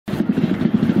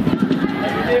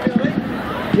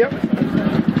Yep.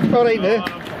 All right there.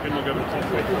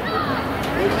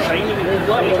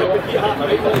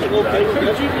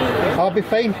 I'll be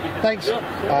fine. Thanks.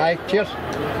 Aye. Cheers.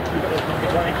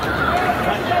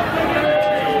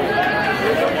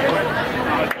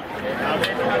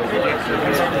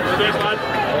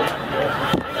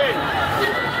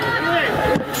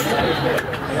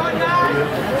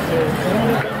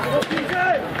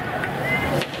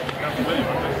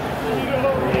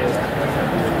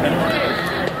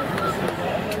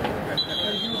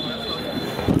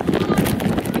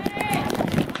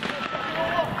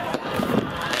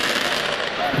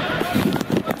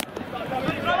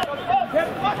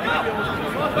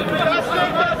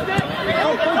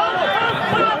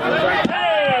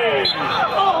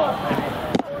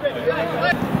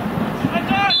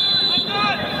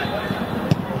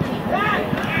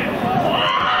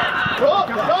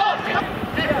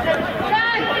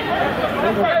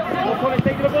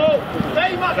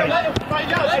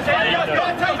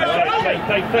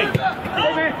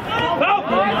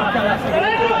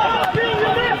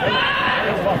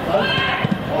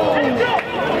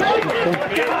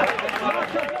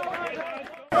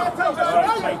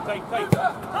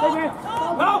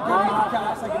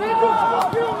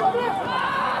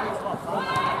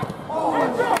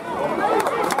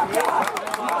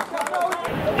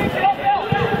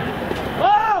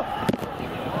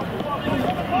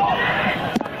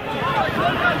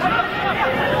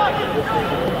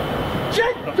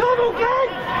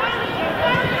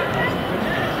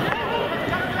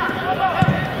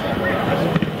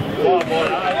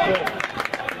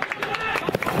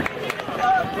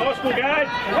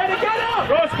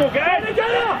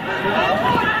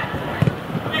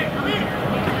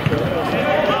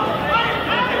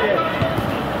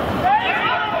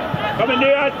 Come in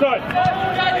there, Anton.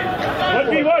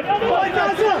 1v1.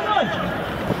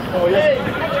 Oh,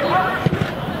 yeah.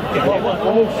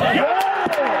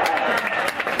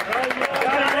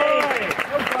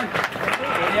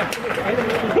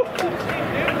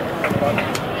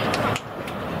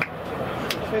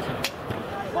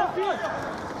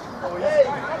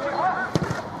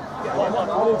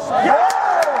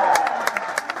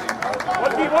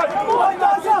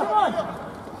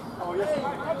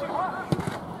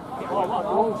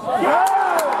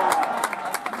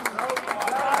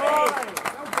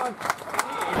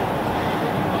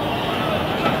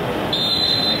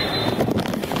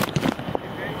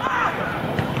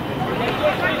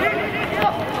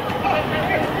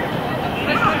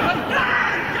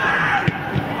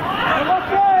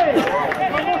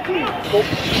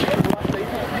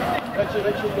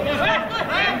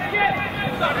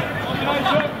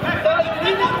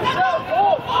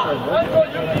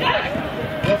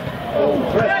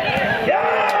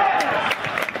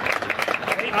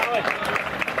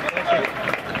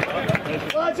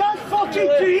 That's fucking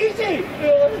too easy!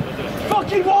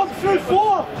 Fucking 1 through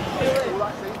 4!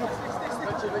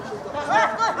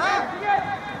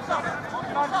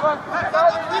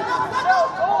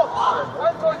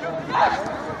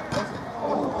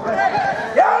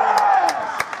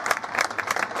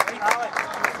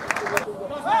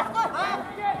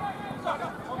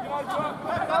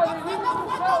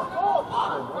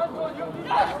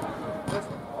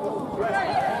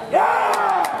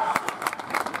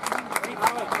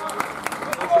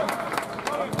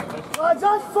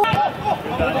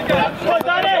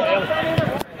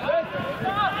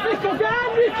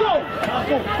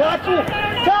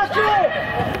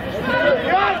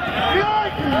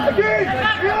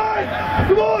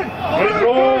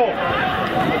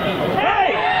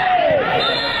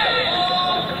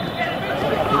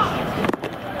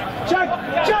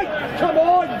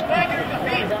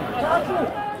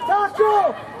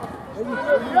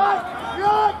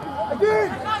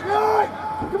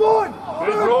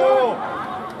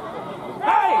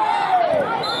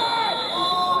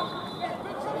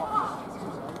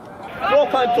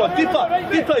 Anton, deeper,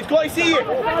 deeper, he's got to see you.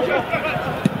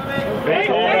 Great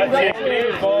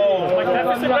ball,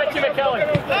 magnificent Richie McKellen.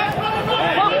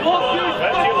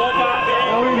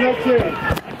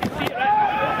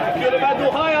 You're the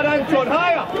middle, higher Anton,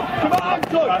 higher. Come on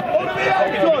Anton, all the way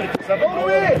Anton, all the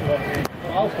way.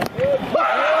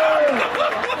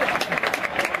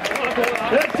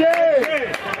 Richie!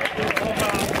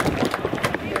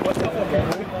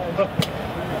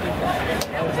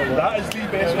 That is the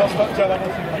best first picture I've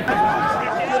ever seen.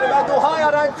 You're the middle,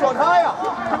 higher Anton, higher.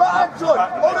 Come on Anton,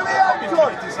 all the way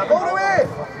Anton, all the way.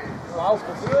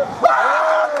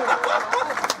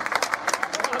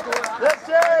 Let's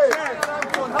see.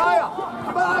 Anton, higher.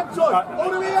 Come on Anton, all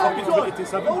the way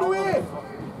Anton, all the way.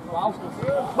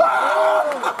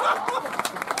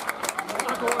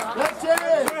 Let's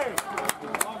see.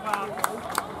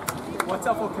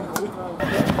 so fucking good.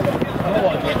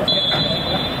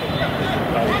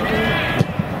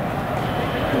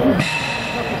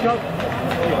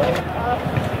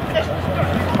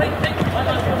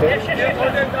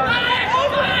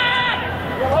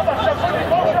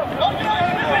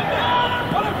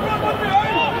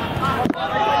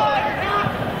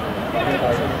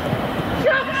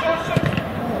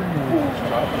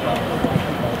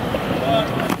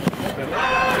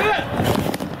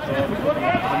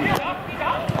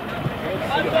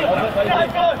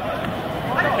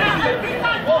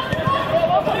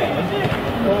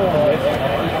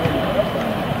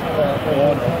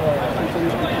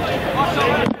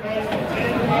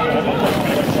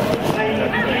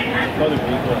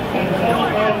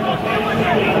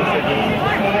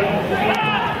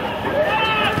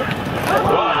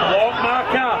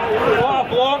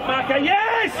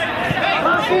 Yes!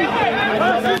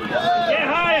 Get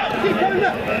higher!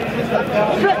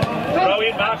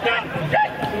 Brilliant marker!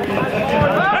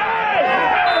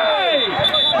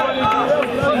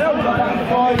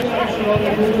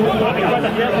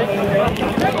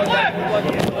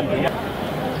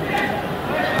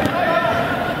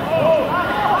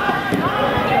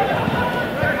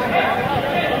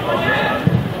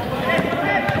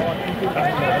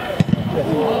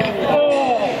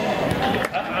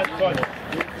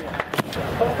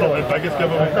 Probably the biggest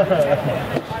giveaway.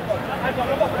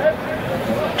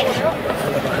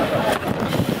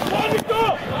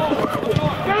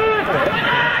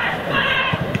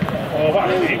 Oh, what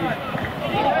a kick.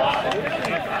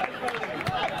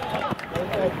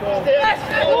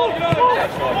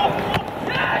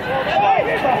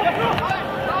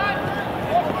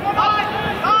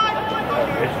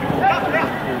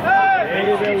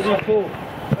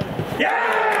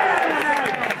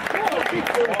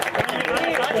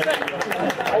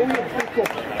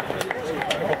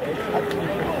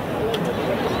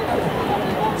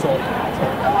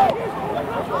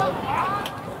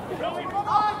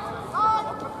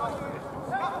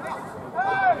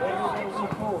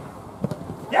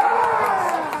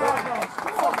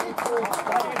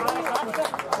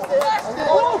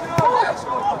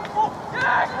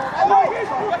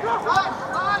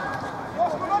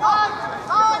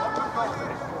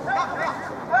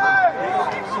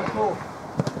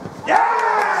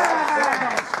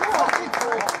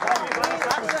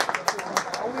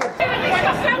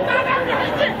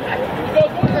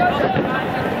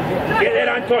 Get there,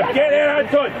 Anton! Get there,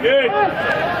 Anton! Good!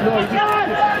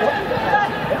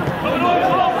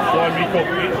 Go on, Rico.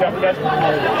 Great job, Dad.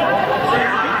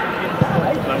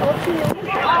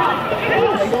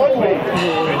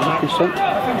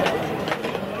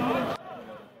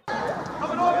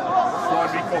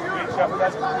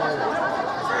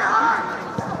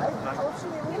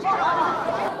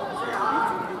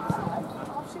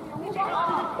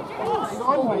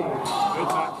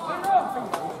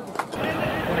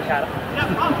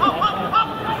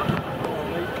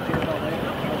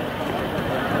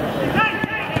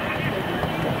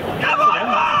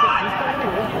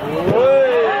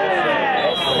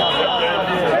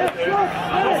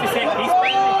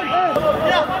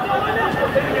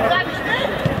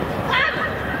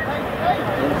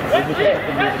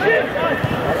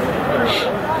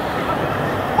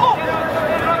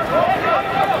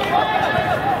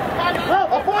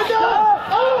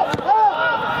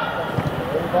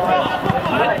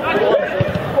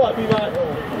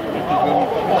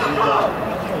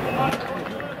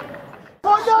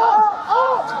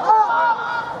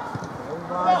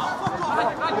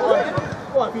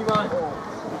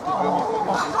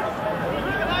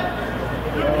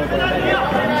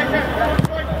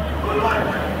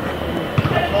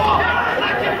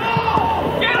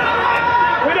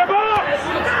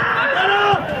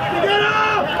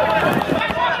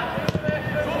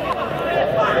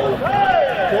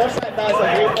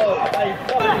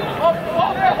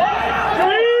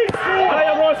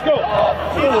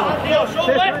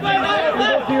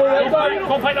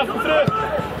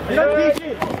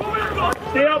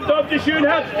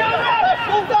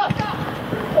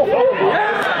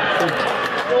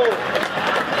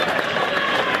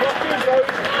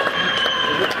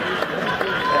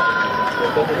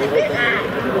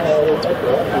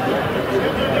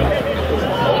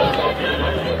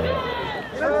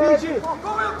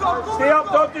 Stay up,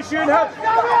 Dom, to shoot him. Stay up, Dom, to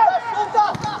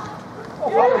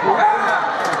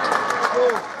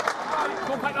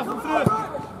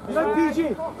shoot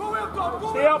him.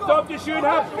 Stay up, Dom, to shoot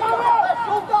him.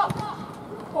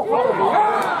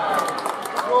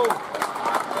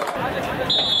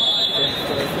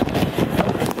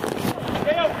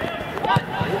 Stay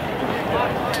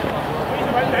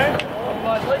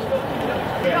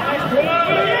up.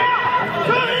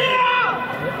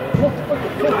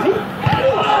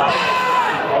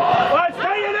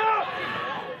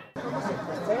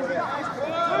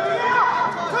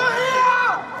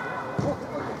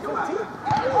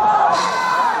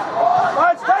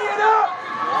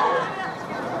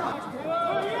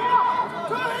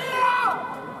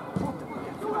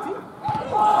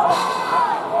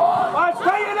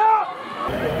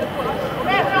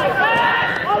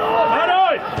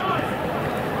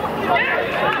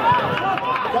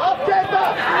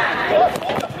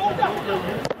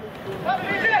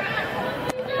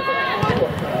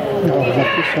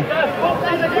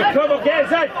 Come on, get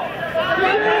inside.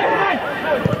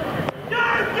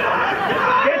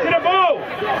 Get to the ball.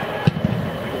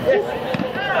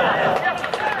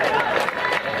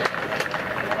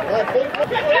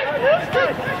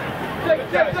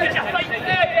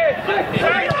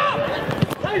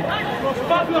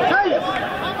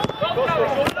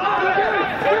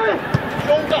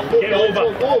 Get over.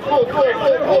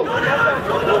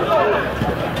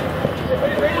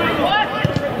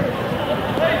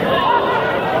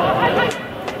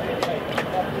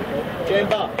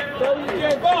 Chamber.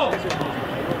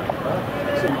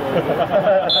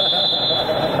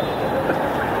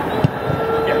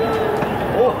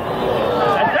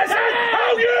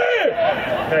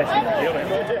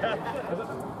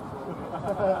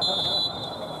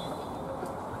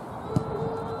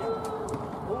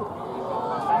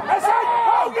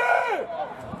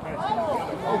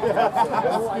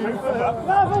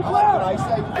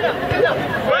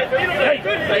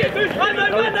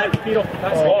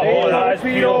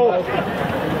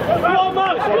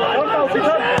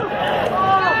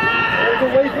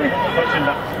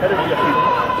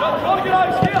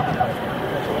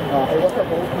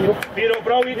 Piro,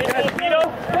 bro, you did that, Piro.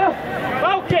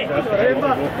 Okay.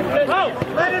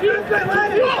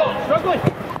 Struggling.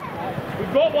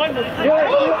 We've got one. We're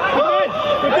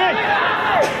good.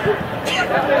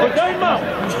 We're down, Mal.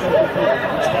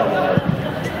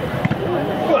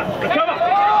 Go on, recover.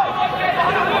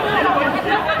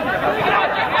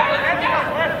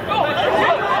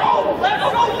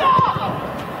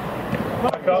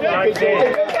 Back up, yes,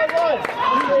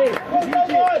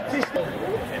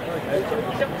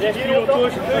 Piro,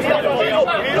 push.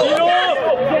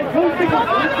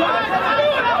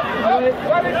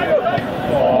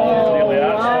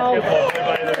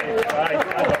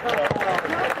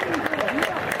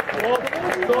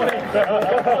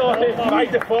 Sorry. By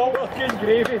default. Fucking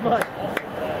gravy, man.